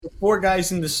the four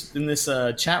guys in this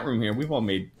chat room here, we've all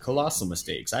made colossal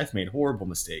mistakes. I've made horrible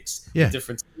mistakes. The Yeah.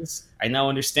 difference is I now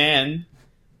understand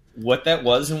what that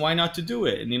was and why not to do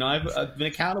it. And I've been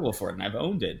accountable for it and I've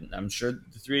owned it. I'm sure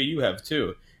the three of you have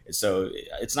too. So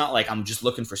it's not like I'm just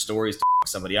looking for stories to fuck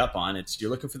somebody up on. It's you're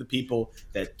looking for the people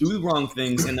that do the wrong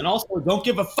things and then also don't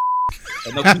give a fuck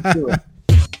and they'll keep doing it.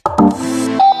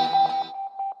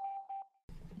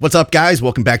 What's up, guys?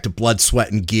 Welcome back to Blood,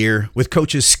 Sweat, and Gear with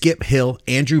coaches Skip Hill,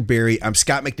 Andrew Barry. I'm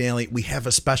Scott McNally. We have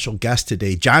a special guest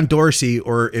today, John Dorsey,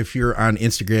 or if you're on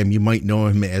Instagram, you might know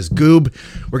him as Goob.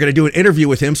 We're going to do an interview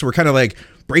with him, so we're kind of like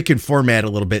breaking format a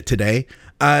little bit today.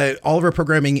 All of our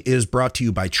programming is brought to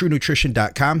you by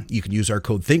TrueNutrition.com. You can use our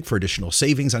code THINK for additional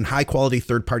savings on high-quality,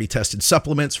 third-party tested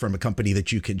supplements from a company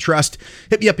that you can trust.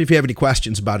 Hit me up if you have any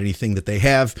questions about anything that they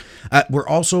have. We're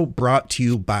also brought to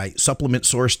you by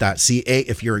SupplementSource.ca.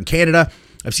 If you're in Canada,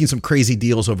 I've seen some crazy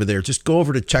deals over there. Just go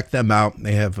over to check them out.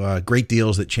 They have great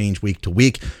deals that change week to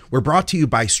week. We're brought to you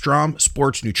by Strom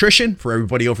Sports Nutrition for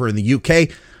everybody over in the UK.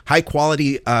 High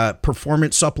quality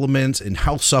performance supplements and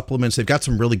health supplements. They've got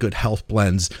some really good health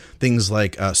blends, things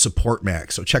like Support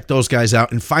Max. So check those guys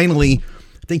out. And finally,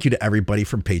 thank you to everybody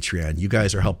from Patreon. You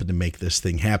guys are helping to make this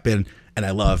thing happen. And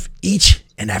I love each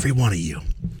and every one of you.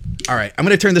 All right, I'm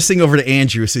going to turn this thing over to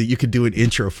Andrew so that you can do an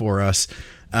intro for us.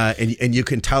 And you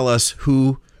can tell us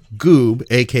who Goob,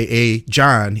 a.k.a.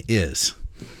 John, is.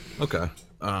 Okay.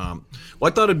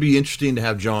 Well, I thought it'd be interesting to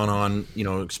have John on,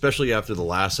 especially after the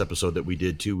last episode that we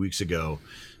did 2 weeks ago,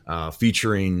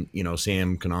 featuring,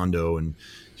 Sam Canando and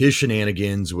his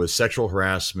shenanigans with sexual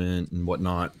harassment and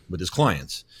whatnot with his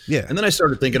clients. Yeah. And then I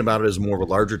started thinking about it as more of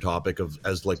a larger topic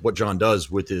as like what John does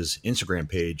with his Instagram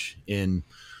page in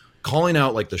calling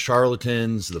out like the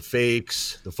charlatans, the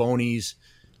fakes, the phonies.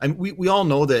 And we all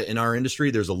know that in our industry,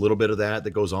 there's a little bit of that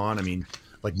goes on. I mean,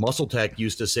 like Muscle Tech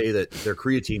used to say that their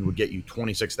creatine would get you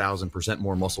 26,000%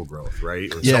 more muscle growth,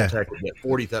 right? Or Yeah. Cell Tech would get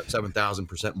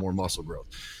 47,000% more muscle growth.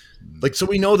 Like, so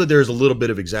we know that there's a little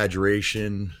bit of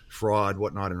exaggeration, fraud,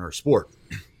 whatnot in our sport.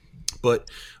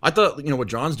 But I thought, what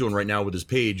John's doing right now with his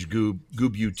page, Goob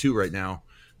U2 right now,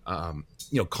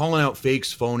 calling out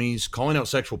fakes, phonies, calling out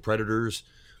sexual predators,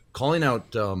 calling out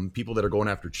people that are going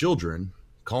after children,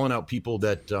 calling out people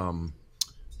that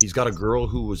he's got a girl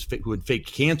who had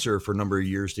faked cancer for a number of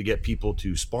years to get people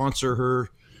to sponsor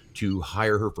her, to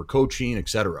hire her for coaching,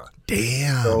 etc.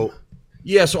 Damn.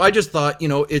 So I just thought,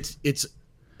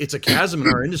 it's a chasm in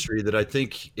our industry that I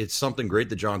think it's something great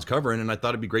that John's covering, and I thought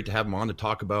it'd be great to have him on to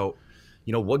talk about,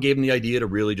 what gave him the idea to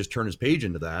really just turn his page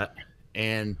into that,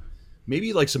 and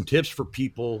maybe like some tips for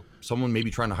people, someone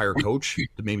maybe trying to hire a coach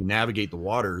to maybe navigate the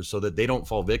waters so that they don't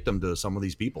fall victim to some of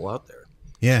these people out there.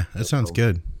 Yeah, that sounds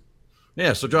good.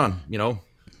 Yeah. So John,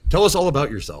 tell us all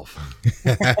about yourself.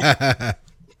 So,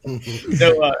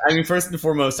 first and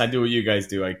foremost, I do what you guys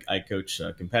do. I coach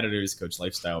competitors, coach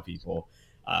lifestyle people.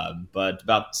 But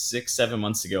about 6-7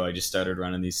 months ago, I just started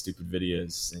running these stupid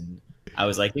videos. And I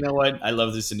was like, you know what? I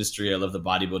love this industry. I love the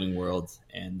bodybuilding world.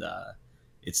 And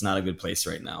it's not a good place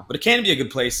right now. But it can be a good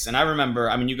place. And I remember,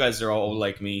 you guys are all old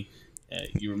like me.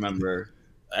 You remember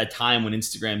a time when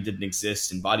Instagram didn't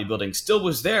exist and bodybuilding still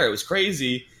was there. It was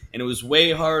crazy. And it was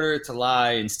way harder to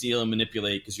lie and steal and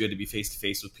manipulate because you had to be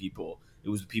face-to-face with people. It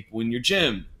was the people in your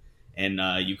gym. And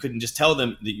you couldn't just tell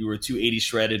them that you were 280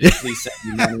 shredded and please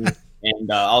send me money. And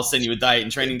I'll send you a diet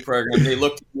and training program. They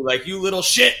looked at you like, you little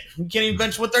shit. You can't even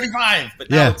bench 135. But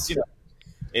now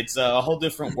it's a whole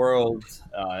different world.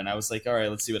 And I was like, all right,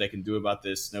 let's see what I can do about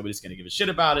this. Nobody's going to give a shit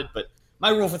about it. But my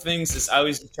rule for things is I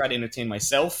always try to entertain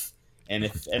myself. And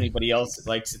if anybody else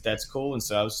likes it, that's cool. And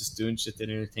so I was just doing shit that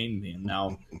entertained me. And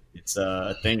now it's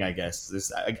a thing, I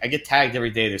guess. I get tagged every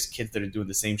day. There's kids that are doing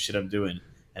the same shit I'm doing.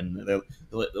 And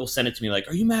they'll send it to me like,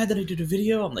 are you mad that I did a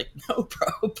video? I'm like, no,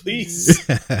 bro, please.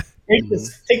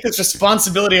 Take this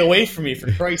responsibility away from me,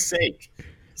 for Christ's sake.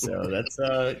 So that's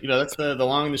the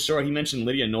long and the short. He mentioned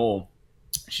Lydia Knoll.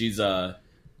 She's the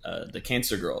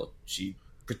cancer girl. She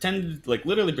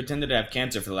literally pretended to have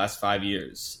cancer for the last 5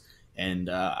 years. And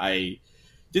I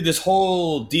did this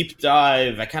whole deep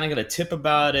dive. I kind of got a tip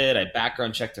about it. I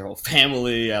background checked her whole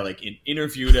family. I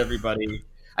interviewed everybody.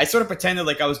 I sort of pretended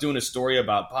like I was doing a story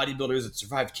about bodybuilders that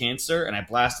survived cancer, and I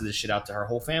blasted this shit out to her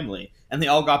whole family. And they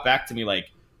all got back to me like,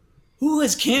 who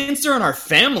has cancer in our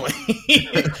family?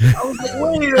 I was like,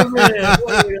 wait a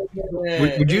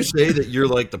minute. Would you say that you're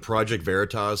like the Project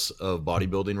Veritas of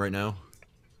bodybuilding right now?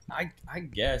 I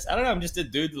guess. I don't know. I'm just a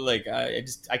dude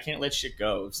that, I can't let shit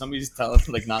go. If somebody's not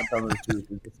telling the truth,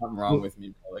 there's something wrong with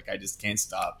me, bro. I just can't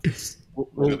stop.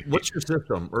 Well, what's your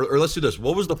system? Or let's do this.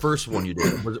 What was the first one you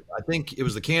did? I think it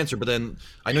was the cancer, but then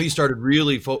I know you started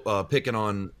really picking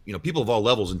on people of all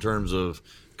levels in terms of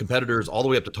competitors all the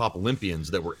way up to top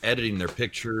Olympians that were editing their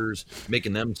pictures,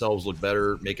 making themselves look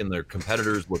better, making their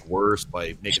competitors look worse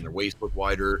by making their waist look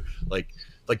wider. Like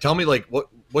tell me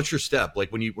what's your step? Like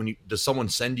when you does someone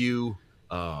send you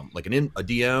like a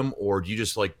DM, or do you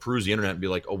just like peruse the internet and be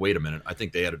like, oh wait a minute, I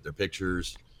think they edited their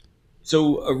pictures?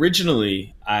 So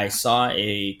originally, I saw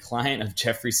a client of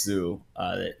Jeffrey Sue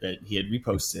that he had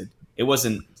reposted.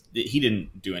 He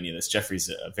didn't do any of this. Jeffrey's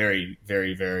a very,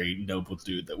 very, very noble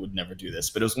dude that would never do this.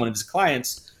 But it was one of his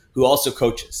clients who also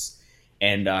coaches.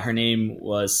 And her name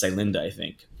was Silinda, I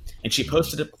think. And she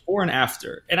posted it before and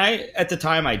after. And at the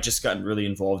time, I just gotten really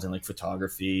involved in like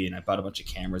photography, and I bought a bunch of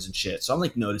cameras and shit. So I'm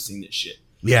like noticing this shit.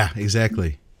 Yeah,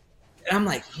 exactly. And I'm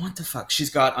like, what the fuck? She's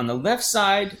got on the left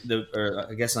side,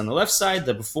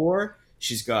 the before,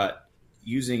 she's got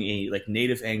using a like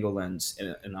native angle lens,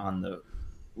 and on the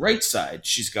right side,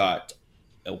 she's got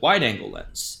a wide angle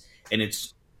lens, and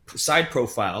it's side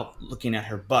profile looking at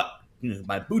her butt,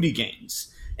 my booty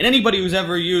gains. And anybody who's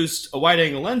ever used a wide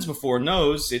angle lens before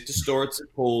knows it distorts,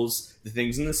 it pulls, the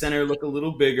things in the center look a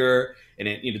little bigger, and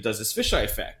it does this fisheye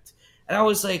effect. And I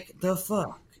was like, the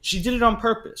fuck? She did it on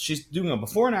purpose. She's doing a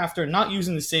before and after, not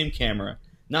using the same camera,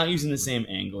 not using the same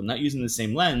angle, not using the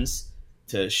same lens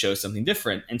to show something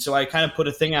different. And so I kind of put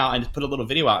a thing out and put a little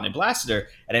video out, and I blasted her,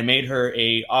 and I made her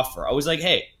a offer. I was like,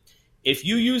 hey, if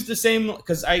you use the same,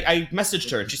 because I messaged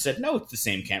her and she said, no, it's the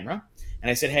same camera. And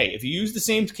I said, hey, if you use the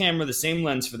same camera, the same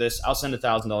lens for this, I'll send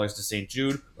 $1,000 to St.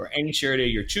 Jude or any charity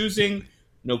you're choosing.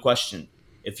 No question.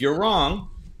 If you're wrong,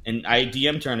 and I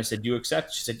DM'd her and I said, do you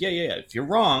accept? She said, yeah. If you're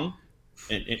wrong,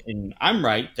 and I'm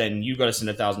right, then you got to send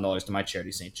 $1,000 to my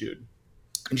charity, St. Jude.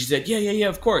 And she said, yeah,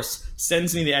 of course.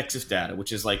 Sends me the EXIF data,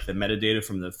 which is like the metadata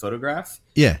from the photograph.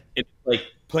 Yeah. It's like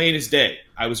plain as day.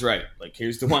 I was right. Like,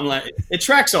 here's the one. It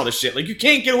tracks all the shit. Like, you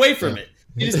can't get away from it.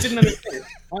 You just didn't understand.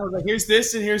 I was like, here's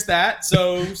this and here's that.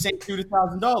 So St. Jude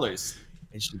 $1,000.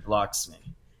 And she blocks me.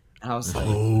 And I was like,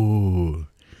 oh.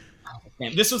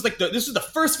 Man, this was the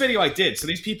first video I did. So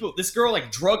this girl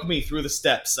like drugged me through the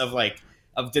steps of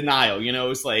denial.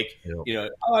 It's like,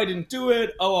 oh, I didn't do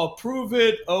it. Oh, I'll prove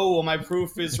it. Oh, well, my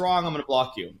proof is wrong. I'm going to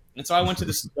block you. And so I went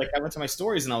to my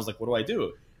stories and I was like, what do I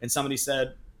do? And somebody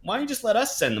said, why don't you just let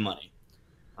us send the money?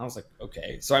 I was like,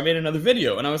 okay. So I made another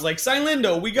video and I was like,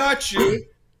 Silindo, we got you.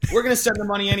 We're going to send the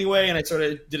money anyway. And I sort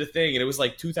of did a thing, and it was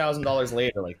like $2,000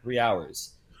 later, like 3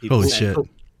 hours. Holy shit.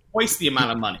 Twice the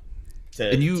amount of money.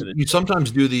 You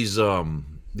sometimes do these,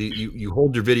 you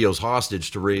hold your videos hostage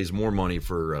to raise more money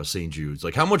for St. Jude's.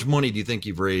 Like, how much money do you think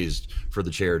you've raised for the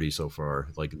charity so far,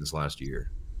 like in this last year?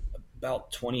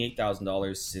 About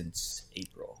 $28,000 since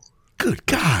April. Good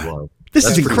God. Wow. This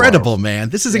is incredible, man.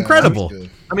 This is incredible.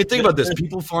 I mean, think about this.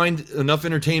 People find enough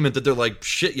entertainment that they're like,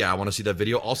 shit, yeah, I want to see that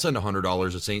video. I'll send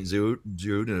 $100 to St.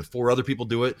 Jude. And if 4 other people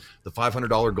do it, the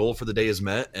 $500 goal for the day is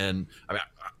met. And I mean,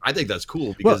 I think that's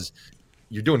cool because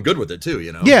you're doing good with it too,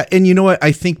 Yeah. And you know what?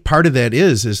 I think part of that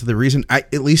is the reason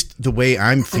at least the way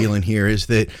I'm feeling here is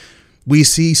that we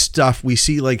see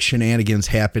like shenanigans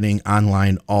happening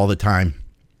online all the time.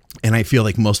 And I feel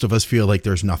like most of us feel like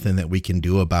there's nothing that we can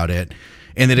do about it.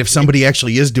 And that if somebody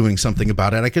actually is doing something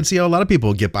about it, I could see how a lot of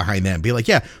people get behind that and be like,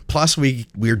 yeah, plus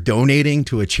we're donating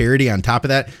to a charity on top of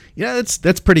that. Yeah,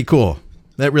 that's pretty cool.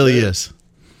 That really is.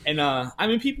 And I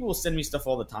mean, people will send me stuff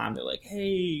all the time. They're like, hey,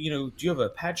 do you have a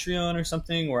Patreon or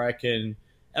something where I can...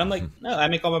 And I'm like, no, I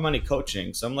make all my money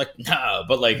coaching. So I'm like, no,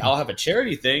 but like I'll have a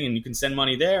charity thing and you can send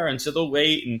money there. And so they'll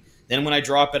wait. And then when I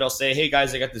drop it, I'll say, hey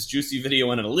guys, I got this juicy video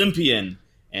on an Olympian.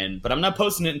 But I'm not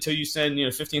posting it until you send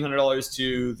 $1,500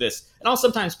 to this. And I'll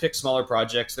sometimes pick smaller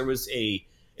projects. It was a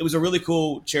really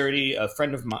cool charity. A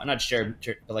friend of mine, not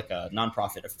charity, but like a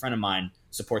nonprofit. A friend of mine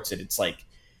supports it. It's like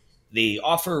they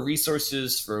offer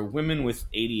resources for women with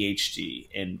ADHD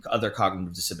and other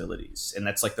cognitive disabilities, and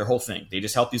that's like their whole thing. They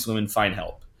just help these women find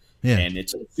help. Yeah. And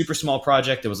it's a super small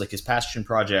project. It was like his passion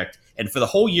project, and for the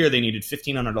whole year they needed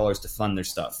 $1,500 to fund their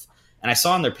stuff. And I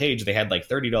saw on their page they had like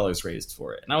 $30 raised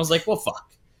for it, and I was like, well,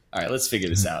 fuck. All right, let's figure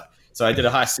this out. So I did a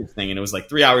hostage thing, and it was like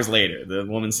 3 hours later. The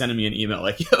woman sending me an email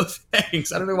like, yo,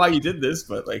 thanks. I don't know why you did this,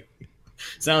 but like,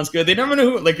 sounds good. They never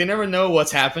know they never know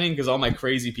what's happening because all my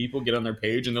crazy people get on their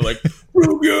page and they're like,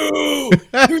 Rubio,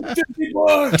 here's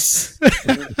 $50.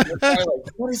 And they're like,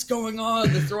 what is going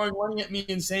on? They're throwing money at me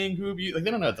and saying Rubio. Like,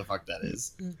 they don't know what the fuck that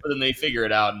is. But then they figure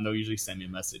it out, and they'll usually send me a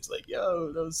message like,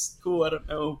 yo, that was cool. I don't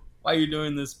know why you're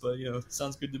doing this, but it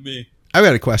sounds good to me. I've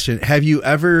got a question. Have you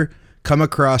ever come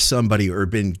across somebody or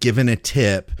been given a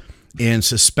tip and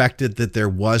suspected that there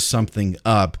was something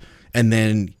up, and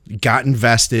then got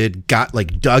invested, got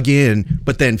like dug in,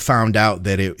 but then found out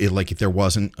that it like there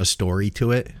wasn't a story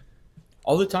to it?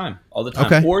 All the time.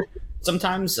 Okay. Or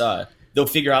sometimes they'll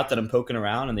figure out that I'm poking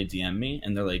around and they DM me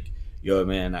and they're like, "Yo,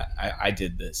 man, I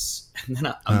did this," and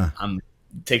then I'm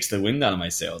takes the wind out of my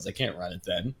sails. I can't run it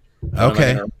then.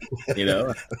 Okay.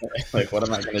 Like, what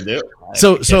am I gonna do?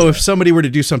 So if somebody were to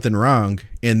do something wrong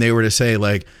and they were to say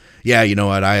like, yeah, you know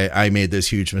what, I made this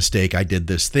huge mistake, I did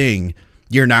this thing,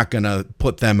 you're not gonna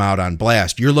put them out on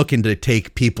blast. You're looking to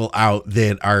take people out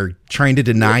that are trying to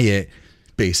deny it,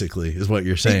 basically, is what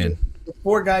you're saying. The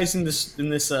 4 guys in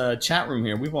this chat room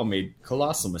here, we've all made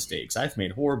colossal mistakes. I've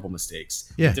made horrible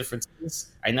mistakes. Yeah. The difference is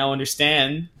I now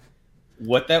understand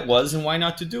what that was and why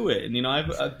not to do it. And,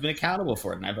 I've been accountable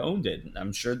for it and I've owned it. And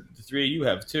I'm sure the 3 of you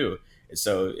have too.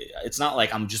 So it's not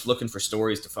like I'm just looking for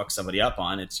stories to fuck somebody up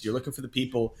on. It's you're looking for the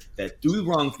people that do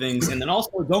wrong things and then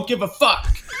also don't give a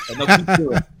fuck. And they'll keep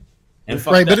doing it. And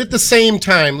fuck Right, that. but at the same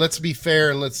time, let's be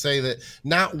fair and let's say that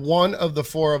not one of the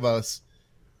 4 of us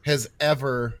has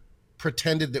ever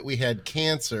pretended that we had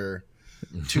cancer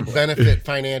to benefit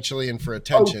financially and for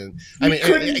attention. I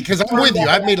mean, because I'm with you,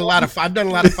 I've done a lot of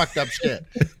fucked up shit.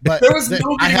 But There was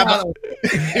I have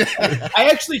I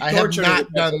actually I have tortured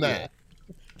not done that.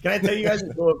 Can I tell you guys a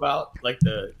little about like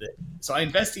so I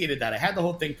investigated that. I had the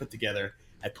whole thing put together.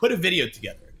 I put a video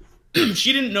together.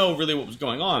 She didn't know really what was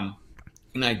going on.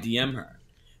 And I DM her.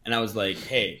 And I was like,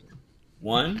 hey,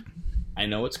 1, I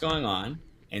know what's going on.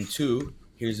 And 2,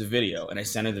 here's a video. And I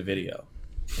sent her the video.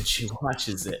 And she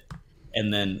watches it.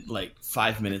 And then like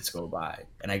 5 minutes go by.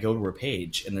 And I go to her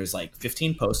page. And there's like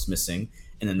 15 posts missing.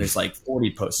 And then there's like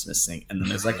 40 posts missing. And then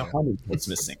there's like 100 posts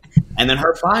missing. And then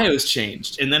her bio's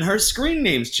changed. And then her screen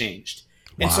name's changed.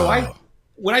 And so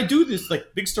when I do this,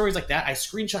 like big stories like that, I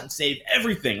screenshot and save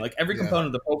everything, like every component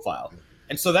of the profile.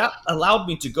 And so that allowed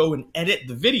me to go and edit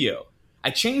the video.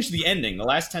 I changed the ending. The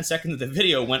last 10 seconds of the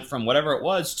video went from whatever it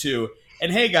was to,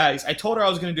 and hey guys, I told her I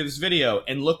was going to do this video,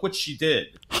 and look what she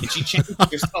did. And she changed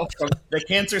herself from the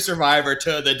cancer survivor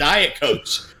to the diet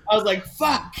coach. I was like,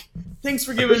 fuck. Thanks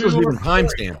for giving me This was more even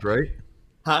timestamped, right?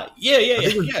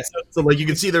 Yeah. So like you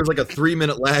can see there's like a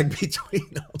 3-minute lag between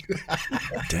them.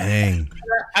 Dang.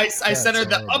 I sent her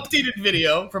the updated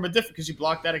video from a different, because she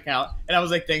blocked that account, and I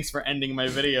was like, thanks for ending my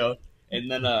video. And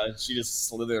then she just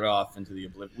slithered off into the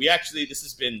oblivion. this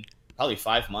has been probably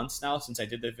 5 months now since I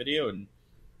did that video, and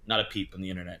not a peep on the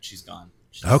internet. She's gone.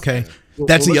 Okay.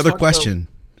 That's the other question.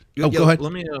 Go ahead.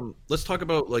 Let me let's talk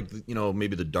about like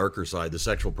maybe the darker side, the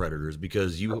sexual predators,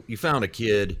 because you found a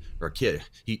kid.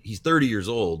 He's 30 years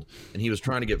old and he was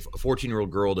trying to get a 14-year-old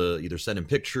girl to either send him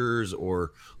pictures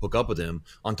or hook up with him.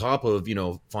 On top of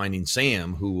finding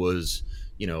Sam, who was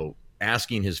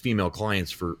asking his female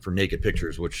clients for naked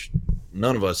pictures, which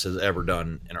none of us has ever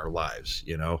done in our lives.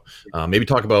 Maybe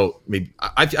talk about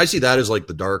I see that as like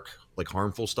the dark, like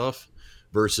harmful stuff.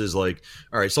 Versus like,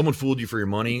 all right, someone fooled you for your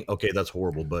money. Okay, that's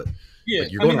horrible. But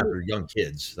you're going after young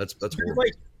kids. That's horrible.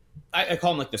 Like, I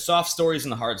call them like the soft stories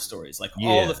and the hard stories. Like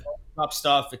all the top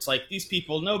stuff. It's like these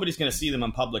people, nobody's going to see them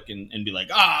in public and be like,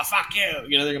 fuck you. They're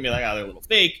going to be like, they're a little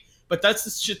fake. But that's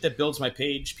the shit that builds my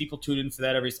page. People tune in for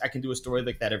that. I can do a story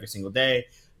like that every single day.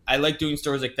 I like doing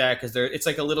stories like that because it's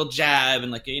like a little jab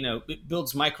and like, it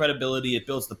builds my credibility. It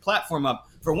builds the platform up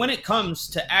for when it comes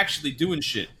to actually doing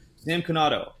shit. Sam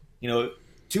Canado,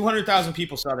 200,000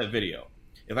 people saw that video.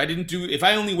 If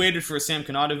I only waited for a Sam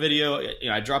Canado video,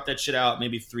 I dropped that shit out,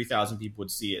 maybe 3,000 people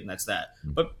would see it, and that's that.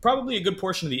 But probably a good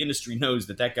portion of the industry knows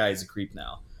that guy is a creep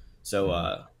now. So,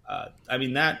 I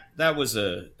mean, that was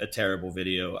a terrible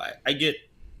video. I get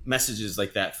messages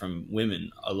like that from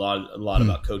women a lot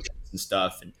about coaches and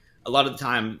stuff. And a lot of the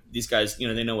time, these guys,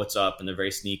 they know what's up and they're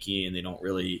very sneaky and they don't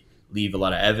really leave a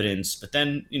lot of evidence. But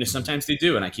then, sometimes they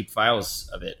do, and I keep files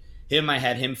of it. I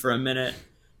had him for a minute.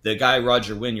 The guy,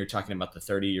 Roger Wynn, you're talking about, the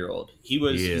 30-year-old.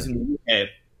 He's in the UK.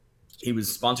 He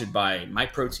was sponsored by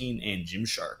MyProtein and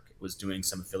Gymshark, was doing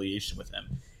some affiliation with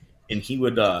him. And he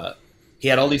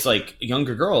had all these like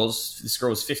younger girls. This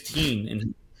girl was 15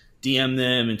 and DM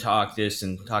them and talk this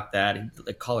and talk that. He'd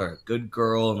like call her a good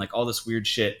girl and like all this weird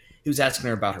shit. He was asking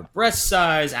her about her breast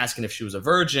size, asking if she was a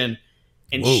virgin.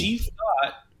 And she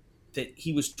thought that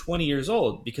he was 20 years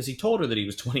old because he told her that he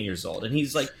was 20 years old. And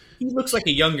he's like, he looks like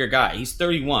a younger guy. He's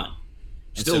 31.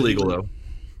 Still legal, though.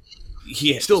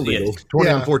 Yeah. Still legal.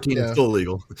 2014 is still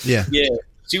legal. Yeah. Yeah.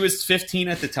 She was 15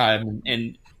 at the time.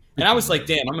 And I was like,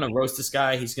 damn, I'm going to roast this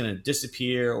guy. He's going to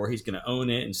disappear or he's going to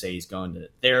own it and say he's going to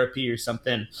therapy or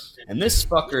something. And this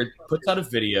fucker puts out a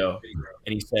video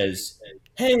and he says,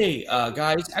 hey,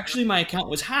 guys, actually my account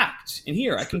was hacked. And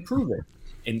here, I can prove it.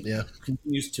 And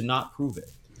continues to not prove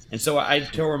it. And so I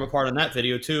tore him apart on that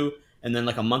video too. And then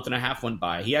like a month and a half went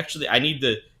by. I need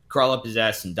to crawl up his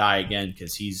ass and die again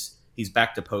because he's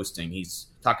back to posting. He's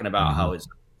talking about how his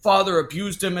father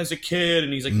abused him as a kid,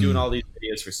 and he's like doing all these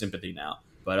videos for sympathy now.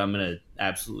 But I'm gonna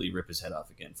absolutely rip his head off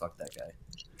again. Fuck that guy.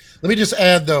 Let me just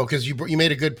add though, because you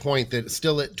made a good point that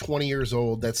still at 20 years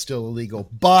old, that's still illegal.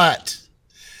 But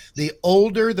the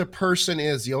older the person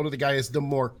is, the older the guy is, the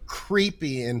more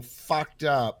creepy and fucked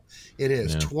up it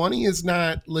is. 20 is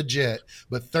not legit,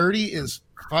 but 30 is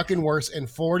fucking worse, and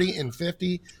 40 and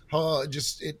 50,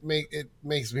 it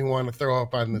makes me want to throw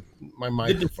up on my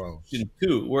microphone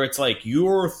too. Where it's like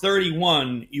you're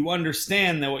 31, you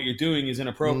understand that what you're doing is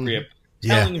inappropriate.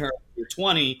 Telling her you're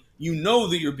 20, you know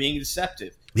that you're being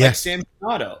deceptive. Like Sam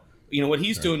Donato. You know what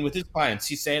he's doing with his clients?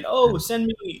 He's saying, "Oh,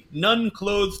 send me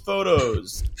nun-clothed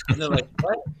photos," and they're like,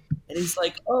 "What?" And he's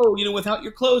like, "Oh, without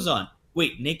your clothes on."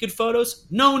 Wait, naked photos?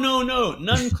 No,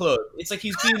 nun-clothed. It's like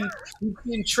he's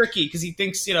being tricky because he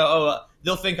thinks,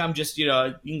 they'll think I'm just,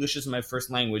 English isn't my first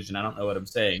language and I don't know what I'm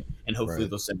saying, and hopefully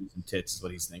they'll send me some tits. Is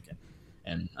what he's thinking,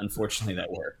 and unfortunately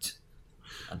that worked.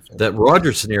 That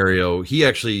Roger scenario, he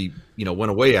actually,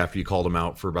 went away after you called him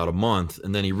out for about a month,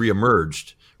 and then he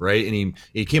reemerged. Right. And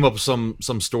he came up with some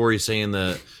story saying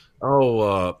that,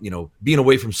 being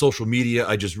away from social media,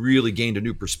 I just really gained a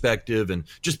new perspective and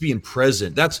just being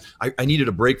present. I needed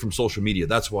a break from social media.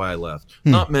 That's why I left.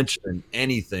 Not mentioning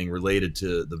anything related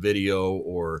to the video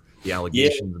or the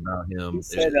allegations about him.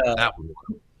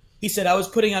 He said, I was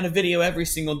putting out a video every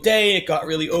single day. It got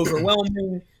really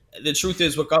overwhelming. The truth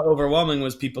is, what got overwhelming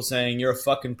was people saying you're a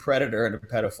fucking predator and a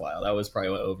pedophile. That was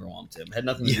probably what overwhelmed him. It had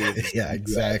nothing to do with it. Yeah,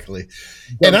 exactly.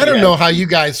 And I don't know how you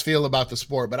guys feel about the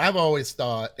sport, but I've always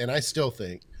thought, and I still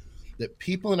think, that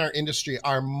people in our industry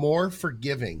are more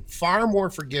forgiving, far more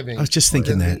forgiving. I was just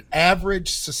thinking than that. the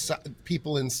average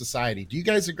people in society. Do you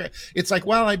guys agree? It's like,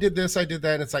 well, I did this, I did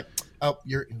that. And it's like, oh,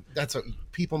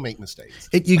 people make mistakes.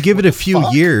 You give it a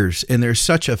few years, and there's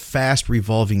such a fast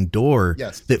revolving door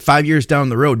that 5 years down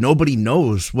the road, nobody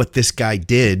knows what this guy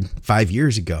did 5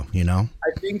 years ago. I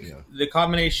think the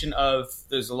combination of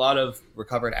there's a lot of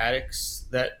recovered addicts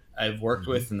that I've worked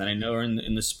with and that I know are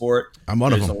in the sport. I'm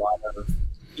one of them. There's a lot of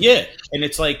and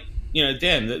it's like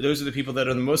damn, those are the people that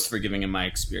are the most forgiving in my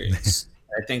experience.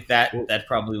 I think that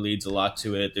probably leads a lot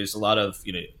to it. There's a lot of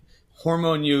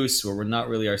hormone use where we're not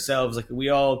really ourselves. Like we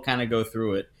all kind of go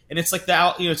through it, and it's like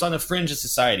it's on the fringe of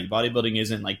society. Bodybuilding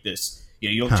isn't like this.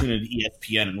 You don't tune into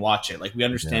ESPN and watch it. Like we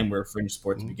understand we're a fringe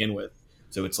sport to begin with,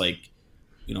 so it's like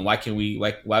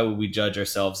why would we judge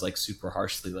ourselves like super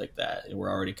harshly like that? And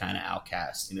we're already kind of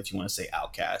outcast, if you want to say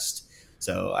outcast.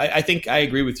 So I think I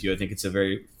agree with you. I think it's a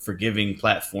very forgiving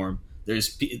platform. There's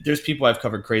people I've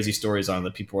covered crazy stories on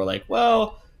that people were like,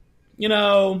 well,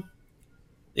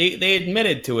 they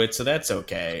admitted to it, so that's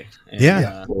okay.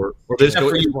 And, or this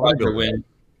for you, Roger Wynn.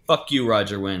 Fuck you,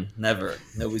 Roger Wynn. Never.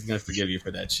 Nobody's gonna forgive you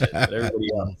for that shit. But everybody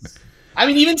else. I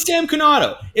mean, even Sam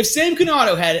Donato. If Sam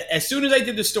Donato had, as soon as I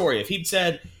did the story, if he'd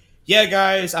said, yeah,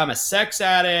 guys, I'm a sex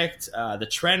addict. The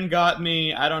trend got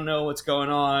me. I don't know what's going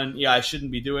on. Yeah, I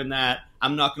shouldn't be doing that.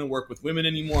 I'm not going to work with women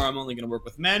anymore. I'm only going to work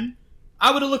with men.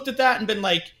 I would have looked at that and been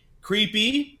like,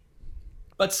 creepy,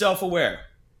 but self-aware.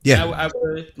 Yeah. I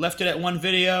would have left it at one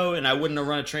video, and I wouldn't have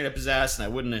run a train up his ass, and I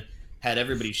wouldn't have had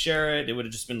everybody share it. It would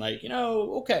have just been like,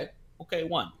 okay,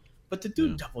 one. But the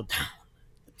dude doubled down.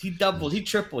 He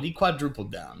tripled, he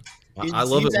quadrupled down. I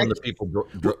love it when the people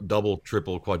double,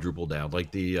 triple, quadruple down.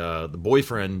 Like the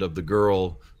boyfriend of the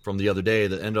girl from the other day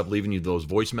that ended up leaving you those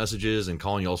voice messages and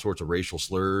calling you all sorts of racial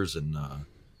slurs and.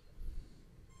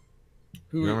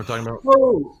 You remember what I'm talking about?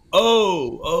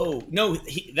 Oh! No,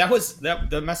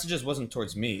 the messages wasn't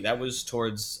towards me. That was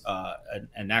towards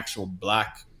an actual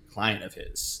black client of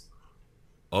his.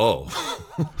 Oh,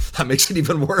 that makes it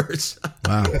even worse.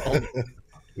 Wow.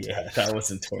 Yeah, that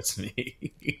wasn't towards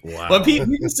me. Wow. When people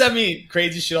send me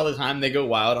crazy shit all the time, they go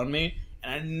wild on me,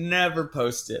 and I never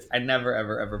post it. I never,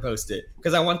 ever, ever post it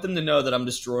because I want them to know that I'm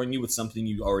destroying you with something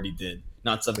you already did,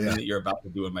 not something that you're about to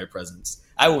do in my presence.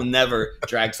 I will never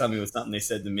drag something with something they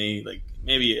said to me. Like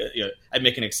maybe I'd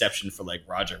make an exception for like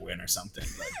Roger Wynn or something.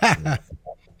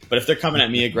 But if they're coming at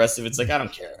me aggressive, it's like I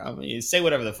don't care. I mean, say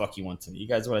whatever the fuck you want to me. You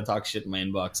guys want to talk shit in my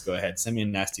inbox? Go ahead. Send me a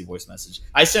nasty voice message.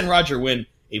 I send Roger Wynn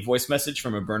a voice message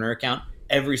from a burner account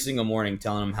every single morning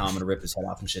telling him how I'm going to rip his head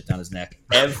off and shit down his neck.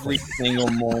 Every single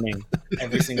morning.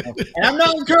 And I'm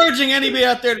not encouraging anybody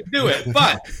out there to do it,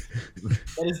 but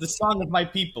that is the song of my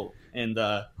people. And,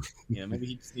 maybe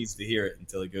he just needs to hear it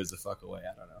until he goes the fuck away.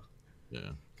 I don't know.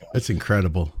 Yeah. God. That's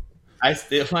incredible. I'm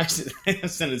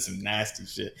sending some nasty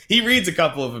shit. He reads a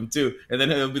couple of them too. And then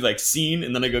he'll be like, seen.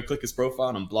 And then I go click his profile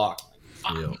and I'm blocked.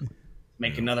 Yeah.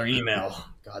 Make another email.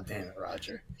 God damn it,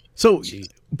 Roger. So Jeez.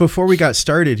 before we got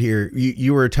started here,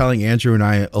 you were telling Andrew and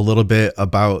I a little bit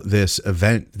about this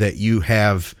event that you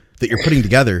have that you're putting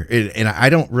together, and I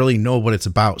don't really know what it's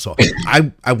about. So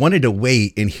I wanted to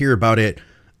wait and hear about it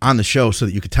on the show so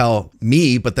that you could tell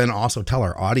me, but then also tell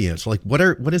our audience. Like, what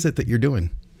is it that you're doing?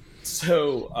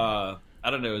 So I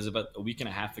don't know. It was about a week and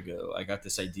a half ago. I got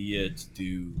this idea to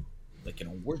do like an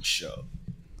award show.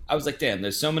 I was like, damn,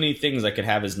 there's so many things I could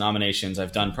have as nominations.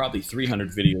 I've done probably 300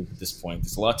 videos at this point.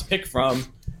 There's a lot to pick from.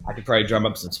 I could probably drum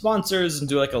up some sponsors and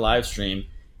do like a live stream.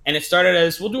 And it started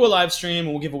as, we'll do a live stream and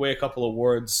we'll give away a couple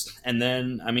awards. And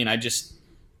then, I mean, I just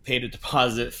paid a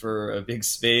deposit for a big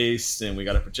space, and we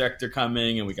got a projector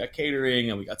coming, and we got catering,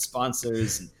 and we got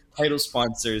sponsors and title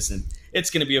sponsors, and it's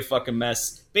going to be a fucking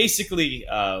mess. Basically,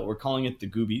 we're calling it the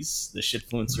Goobies, the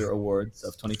Shitfluencer Awards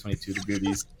of 2022, the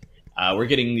Goobies. We're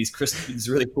getting these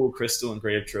really cool crystal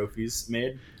engraved trophies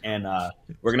made, and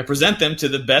we're going to present them to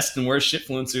the best and worst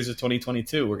shitfluencers of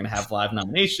 2022. We're going to have live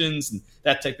nominations and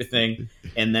that type of thing.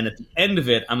 And then at the end of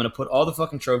it, I'm going to put all the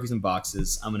fucking trophies in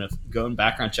boxes. I'm going to go and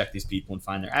background check these people and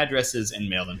find their addresses and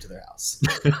mail them to their house.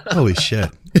 Holy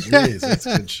shit. Jeez, that's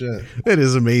good shit. That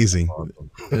is amazing.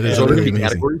 That is So are there really going to be amazing.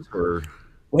 categories, or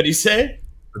What do you say?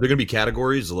 are there going to be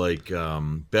categories like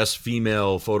best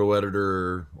female photo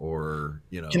editor, or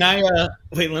Can I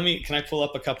wait? Can I pull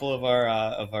up a couple of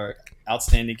our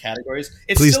outstanding categories?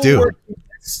 It's Please still do. A working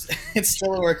list. It's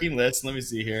still a working list. Let me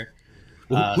see here.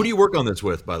 Well, who do you work on this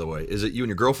with, by the way? Is it you and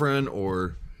your girlfriend,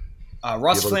 or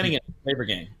Ross other Flanagan, Labor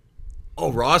Gang.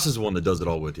 oh, Ross is the one that does it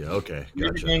all with you? Okay,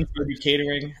 Labor gotcha. Gang's going to be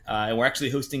catering, and we're actually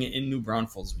hosting it in New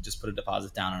Braunfels. We just put a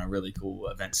deposit down on a really cool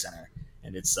event center,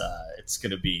 and it's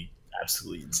going to be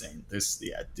absolutely insane.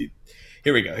 Dude.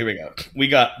 Here we go. We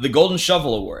got the Golden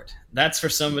Shovel Award. That's for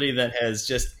somebody that has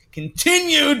just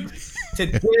continued to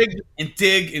dig and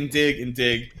dig and dig and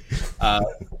dig.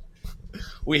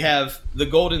 We have the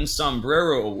Golden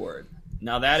Sombrero Award.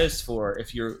 Now that is for,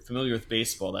 if you're familiar with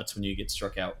baseball, that's when you get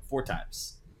struck out 4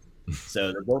 times.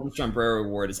 So the Golden Sombrero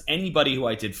Award is anybody who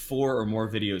I did 4 or more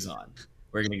videos on.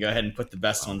 We're going to go ahead and put the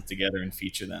best ones together and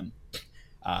feature them.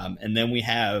 And then we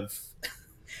have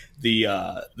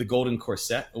the Golden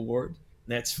Corset Award.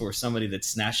 That's for somebody that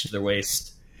snatched their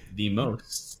waist the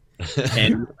most.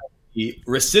 And the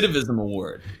Recidivism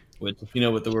Award, which, if you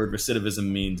know what the word recidivism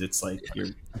means, it's like your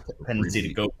tendency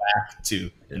to go back to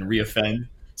and reoffend.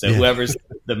 So whoever's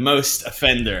the most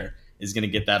offender is going to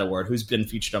get that award. Who's been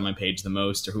featured on my page the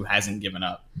most, or who hasn't given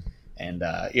up. And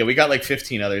we got like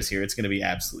 15 others here. It's going to be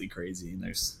absolutely crazy. And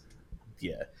there's,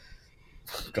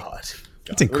 God.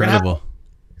 It's incredible.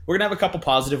 We're gonna have a couple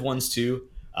positive ones too.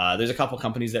 There's a couple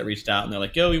companies that reached out and they're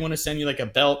like, "Yo, we want to send you like a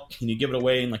belt. Can you give it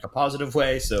away in like a positive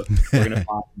way?" So we're gonna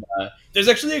find. There's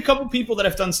actually a couple people that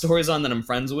I've done stories on that I'm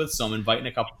friends with, so I'm inviting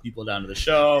a couple people down to the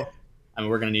show. I mean,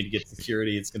 we're gonna need to get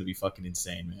security. It's gonna be fucking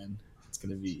insane, man. It's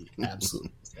gonna be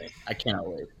absolutely insane. I cannot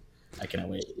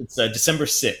wait. It's December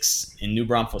 6th in New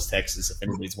Braunfels, Texas. If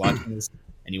anybody's watching this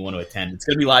and you want to attend, it's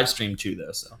gonna be live streamed too,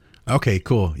 though. So Okay,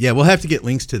 cool. Yeah, we'll have to get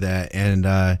links to that. And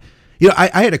I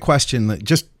had a question that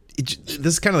this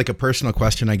is kind of like a personal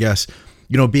question, I guess.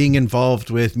 Being involved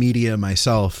with media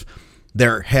myself,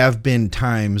 there have been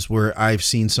times where I've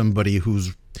seen somebody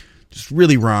who's just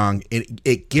really wrong.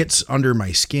 It gets under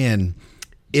my skin.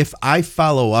 If I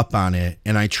follow up on it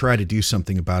and I try to do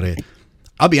something about it,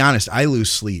 I'll be honest, I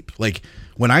lose sleep. Like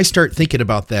when I start thinking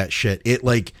about that shit,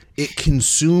 it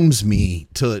consumes me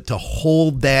to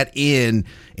hold that in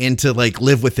and to like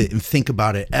live with it and think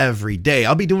about it every day.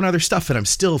 I'll be doing other stuff and I'm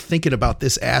still thinking about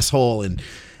this asshole. And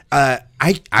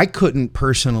I couldn't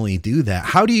personally do that.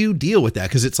 How do you deal with that?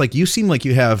 Because it's like you seem like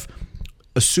you have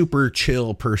a super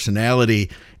chill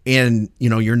personality, and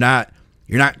you're not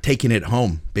taking it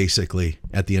home basically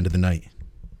at the end of the night.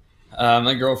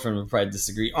 my girlfriend would probably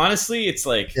disagree. Honestly, it's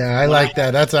like, Yeah, I like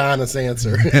that. That's an honest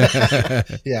answer.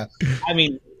 Yeah. I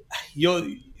mean,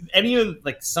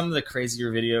 some of the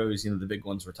crazier videos, the big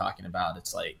ones we're talking about,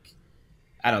 it's like,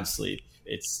 I don't sleep.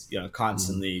 It's,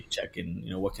 constantly checking,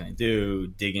 what can I do,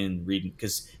 digging, reading.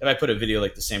 Because if I put a video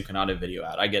like the Sam Kanata video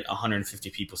out, I get 150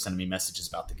 people sending me messages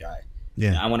about the guy.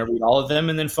 Yeah. I want to read all of them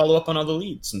and then follow up on all the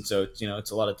leads. And so,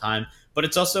 it's a lot of time. But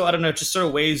it's also, I don't know, it just sort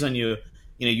of weighs on you.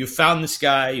 You found this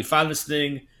guy, you found this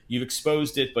thing, you've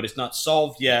exposed it, but it's not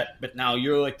solved yet. But now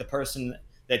you're like the person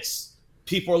that's,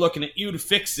 people are looking at you to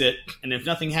fix it. And if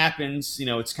nothing happens,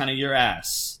 it's kind of your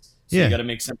ass. So Yeah. you got to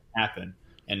make something happen.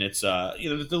 And it's, the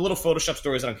little Photoshop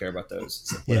stories, I don't care about those.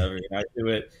 It's like, whatever. I do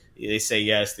it. They say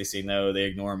yes, they say no, they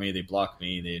ignore me, they block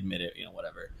me, they admit it,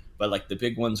 whatever. But like the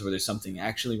big ones where there's something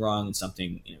actually wrong and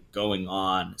something, going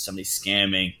on, somebody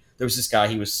scamming, there was this guy,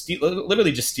 he was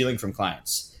literally just stealing from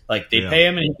clients. Like they pay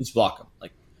him and he just block them.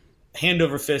 Like hand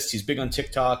over fist. He's big on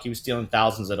TikTok. He was stealing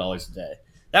thousands of dollars a day.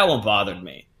 That one bothered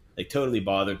me. Like totally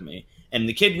bothered me. And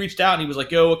the kid reached out and he was like,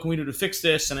 yo, what can we do to fix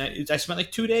this? And I spent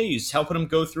like 2 days helping him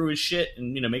go through his shit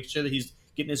and, make sure that he's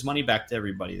getting his money back to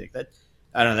everybody. Like that,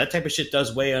 I don't know, that type of shit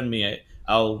does weigh on me.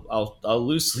 I'll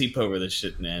lose sleep over this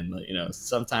shit, man.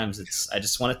 Sometimes I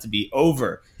just want it to be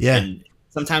over. Yeah. And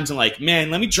sometimes I'm like, man,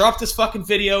 let me drop this fucking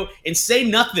video and say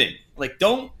nothing. Like,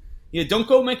 don't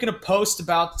go making a post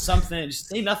about something. Just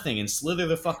say nothing and slither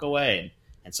the fuck away.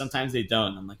 And sometimes they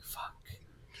don't. I'm like, fuck.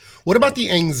 What about the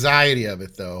anxiety of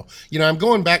it, though? I'm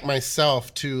going back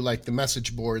myself to like the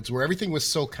message boards where everything was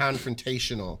so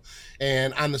confrontational.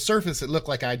 And on the surface, it looked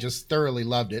like I just thoroughly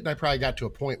loved it. And I probably got to a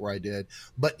point where I did.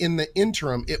 But in the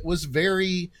interim, it was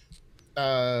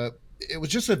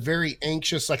just a very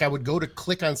anxious, like I would go to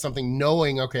click on something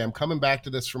knowing, okay, I'm coming back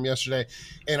to this from yesterday.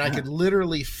 And I could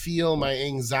literally feel my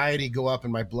anxiety go up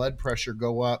and my blood pressure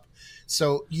go up.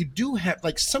 So you do have,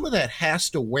 like, some of that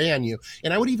has to weigh on you.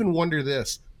 And I would even wonder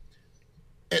this.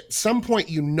 At some point,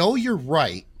 you're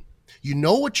right. You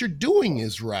know what you're doing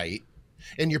is right.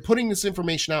 And you're putting this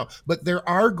information out. But there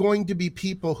are going to be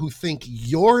people who think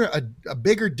you're a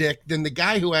bigger dick than the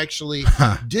guy who actually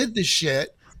did the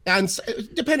shit. And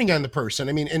depending on the person,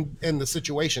 and the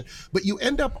situation. But you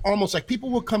end up almost like people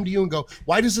will come to you and go,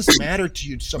 why does this matter to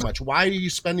you so much? Why are you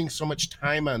spending so much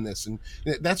time on this? And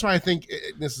that's why I think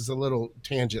this is a little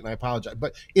tangent, and I apologize.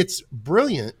 But it's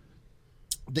brilliant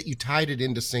that you tied it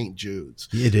into St. Jude's.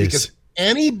 It is. Because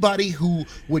anybody who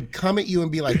would come at you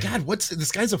and be like, God,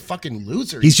 this guy's a fucking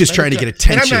loser. He's just trying to get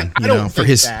attention, I don't for think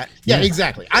his. that. Yeah,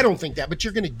 exactly. I don't think that, but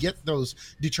you're going to get those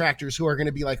detractors who are going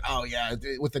to be like, oh yeah,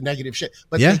 with the negative shit,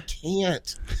 but they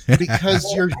can't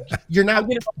because you're not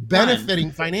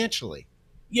benefiting financially.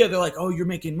 Yeah, they're like, oh, you're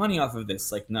making money off of this.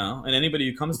 Like, no. And anybody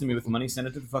who comes to me with money, send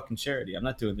it to the fucking charity. I'm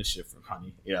not doing this shit for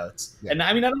money. And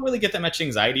I don't really get that much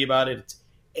anxiety about it.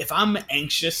 If I'm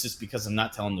anxious, it's because I'm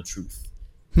not telling the truth.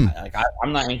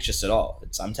 I'm not anxious at all.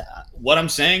 What I'm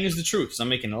saying is the truth. So I'm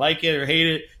making like it or hate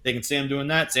it. They can say I'm doing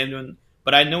that,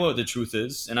 but I know what the truth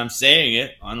is, and I'm saying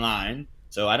it online.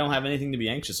 So I don't have anything to be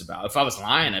anxious about. If I was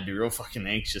lying, I'd be real fucking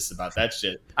anxious about that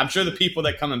shit. I'm sure the people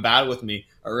that come in bad with me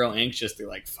are real anxious. They're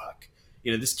like, fuck.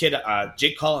 This kid,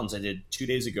 Jake Collins, I did 2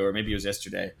 days ago, or maybe it was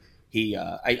yesterday.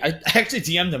 I actually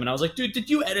DM'd him, and I was like, dude, did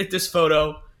you edit this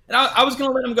photo? And I was going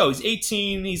to let him go. He's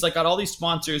 18. He's like got all these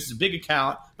sponsors. It's a big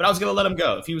account. But I was going to let him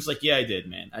go. If he was like, yeah, I did,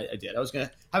 man. I did. I was going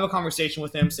to have a conversation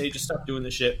with him, say, just stop doing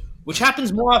this shit. Which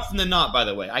happens more often than not, by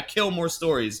the way. I kill more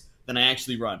stories than I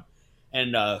actually run.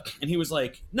 And he was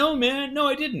like, no, man. No,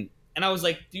 I didn't. And I was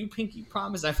like, do you pinky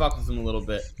promise? I fucked with him a little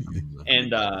bit. And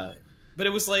but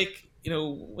it was like,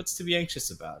 what's to be anxious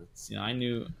about? It's, I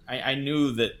knew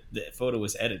that the photo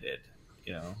was edited.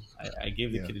 I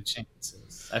gave the kid a chance.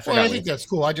 I think that's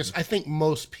cool. I think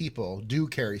most people do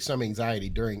carry some anxiety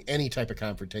during any type of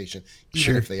confrontation,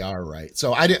 even if they are right.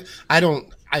 So I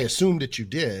assumed that you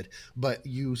did, but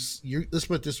you let's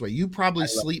put it this way. You probably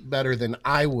sleep better than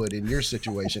I would in your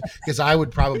situation because I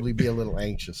would probably be a little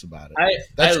anxious about it.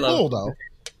 That's cool though.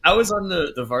 I was on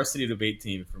the varsity debate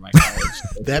team for my college.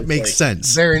 That makes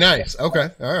sense. Very nice. Okay.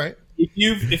 All right.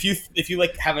 If you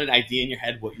like have an idea in your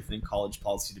head what you think college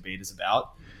policy debate is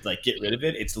about, like get rid of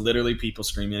it. It's literally people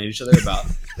screaming at each other about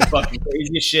the fucking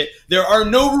craziest shit. There are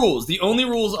no rules. The only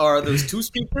rules are those 2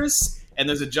 speakers and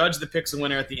there's a judge that picks a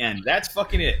winner at the end. That's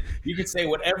fucking it. You can say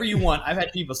whatever you want. I've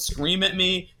had people scream at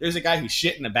me. There's a guy who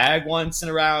shit in a bag once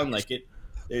and around. Like it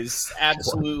is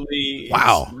absolutely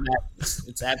wow.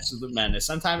 It's absolute madness.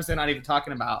 Sometimes they're not even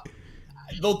talking about.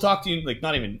 They'll talk to you like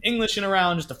not even English and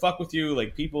around just to fuck with you.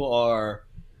 Like people are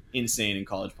insane in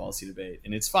college policy debate,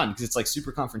 and it's fun because it's like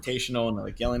super confrontational and they're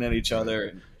like yelling at each other.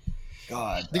 And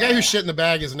God, the guy who shit in the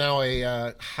bag is now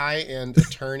a high-end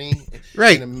attorney,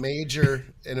 right, in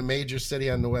a major city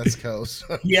on the West Coast.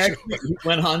 He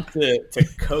went on to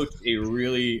coach a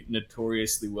really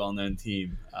notoriously well-known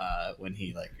team when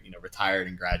he retired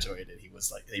and graduated. He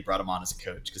was like they brought him on as a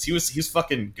coach because he was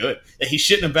fucking good. He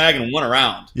shit in a bag and won a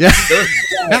round. Yeah, there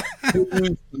was a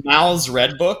guy, Mao's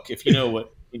Red Book. If you know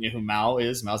who Mao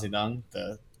is, Mao Zedong,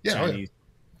 the Chinese.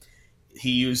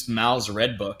 He used Mao's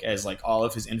Red Book as like all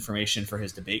of his information for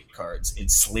his debate cards,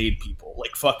 enslaved people,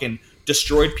 like fucking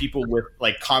destroyed people with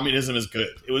like communism is good.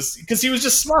 It was because he was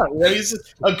just smart. He's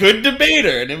just a good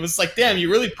debater. And it was like, damn, you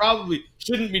really probably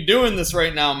shouldn't be doing this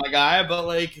right now, my guy. But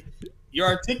like you're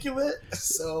articulate.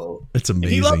 So it's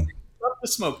amazing. He loved the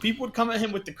smoke. People would come at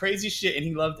him with the crazy shit and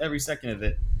he loved every second of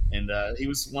it. And he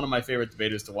was one of my favorite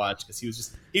debaters to watch because he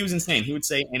was insane. He would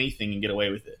say anything and get away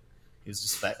with it. He was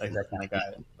just that kind of guy.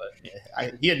 But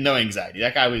He had no anxiety.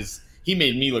 That guy he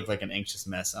made me look like an anxious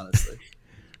mess, honestly.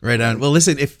 Right on. Well,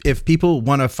 listen, if people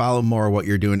want to follow more of what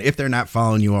you're doing, if they're not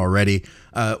following you already,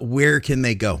 where can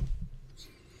they go?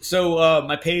 So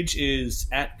my page is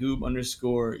at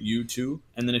goob_U2.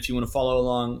 And then if you want to follow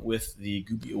along with the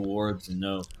Gooby Awards and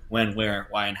know when, where,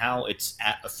 why, and how, it's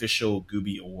at official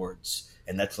Gooby Awards.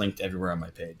 And that's linked everywhere on my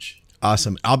page.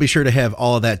 Awesome. I'll be sure to have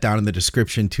all of that down in the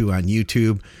description too on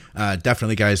YouTube.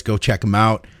 Definitely, guys, go check them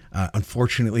out.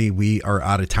 Unfortunately, we are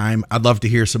out of time. I'd love to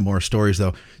hear some more stories,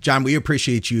 though. John, we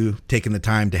appreciate you taking the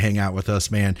time to hang out with us,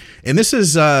 man. And this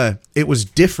is, it was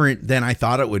different than I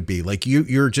thought it would be. Like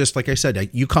you're just, like I said,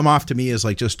 you come off to me as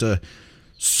like just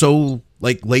so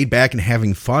like laid back and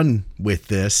having fun with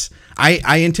this.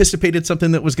 I anticipated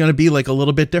something that was going to be like a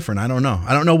little bit different. I don't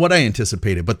know what I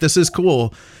anticipated, but this is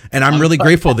cool. And I'm really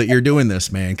grateful that you're doing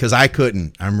this, man, because I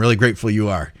couldn't. I'm really grateful you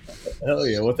are. Hell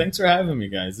yeah. Well, thanks for having me,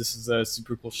 guys. This is a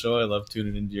super cool show. I love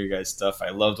tuning into your guys' stuff. I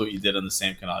loved what you did on the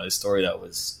Sam Canada story. That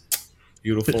was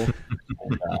beautiful.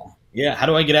 And, yeah, how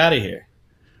do I get out of here?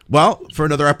 Well, for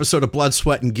another episode of Blood,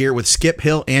 Sweat, and Gear with Skip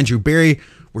Hill, Andrew Berry,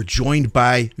 we're joined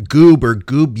by Goob or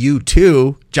Goob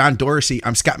U2, John Dorsey.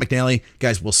 I'm Scott McNally.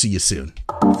 Guys, we'll see you soon.